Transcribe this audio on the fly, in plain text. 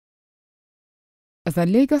The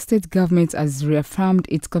Lagos State government has reaffirmed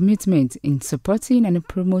its commitment in supporting and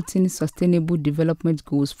promoting Sustainable Development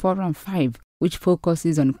Goals 4 and 5, which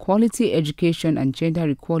focuses on quality education and gender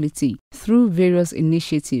equality through various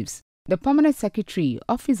initiatives. The Permanent Secretary,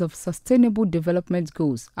 Office of Sustainable Development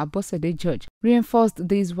Goals, Abosede George, reinforced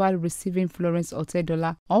this while receiving Florence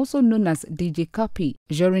Otedola, also known as DJ Cuppy,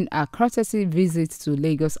 during a courtesy visit to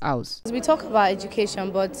Lagos House. We talk about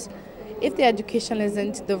education, but if the education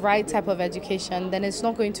isn't the right type of education, then it's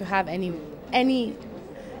not going to have any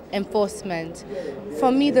enforcement.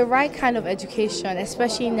 For me, the right kind of education,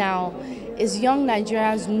 especially now, is young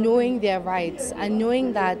Nigerians knowing their rights and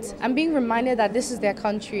knowing that, and being reminded that this is their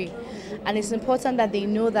country. And it's important that they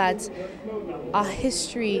know that our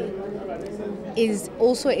history is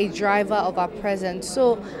also a driver of our present.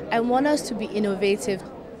 So I want us to be innovative.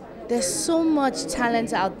 There's so much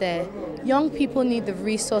talent out there. Young people need the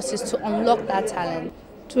resources to unlock that talent.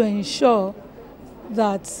 To ensure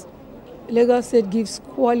that Lagos State gives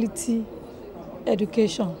quality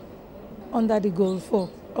education under the Goal 4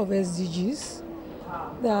 of SDGs.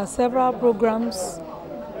 There are several programs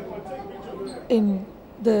in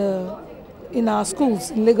our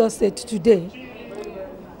schools in Lagos State today.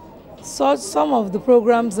 So some of the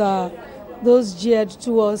programs are those geared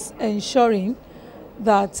towards ensuring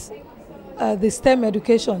that the STEM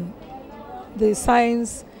education, the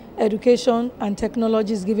science, education and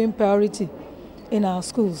technology is given priority in our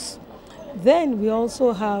schools. Then we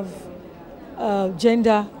also have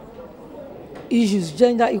gender issues,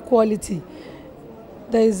 gender equality.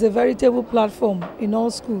 There is a veritable platform in all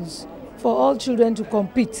schools for all children to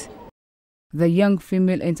compete. The young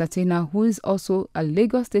female entertainer, who is also a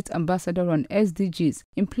Lagos State ambassador on SDGs,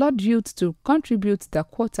 implored youth to contribute their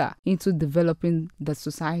quota into developing the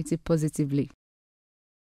society positively.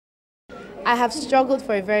 I have struggled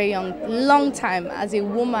for a very long time as a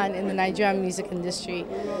woman in the Nigerian music industry,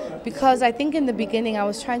 because I think in the beginning I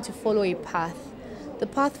was trying to follow a path. The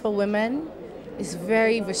path for women is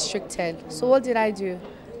very restricted. So what did I do?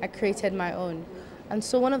 I created my own. And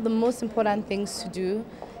so one of the most important things to do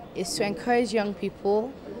is to encourage young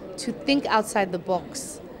people to think outside the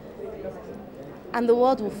box, and the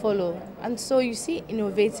world will follow. And so you see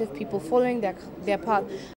innovative people following their path.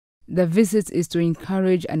 The visit is to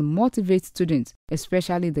encourage and motivate students,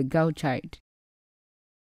 especially the girl child.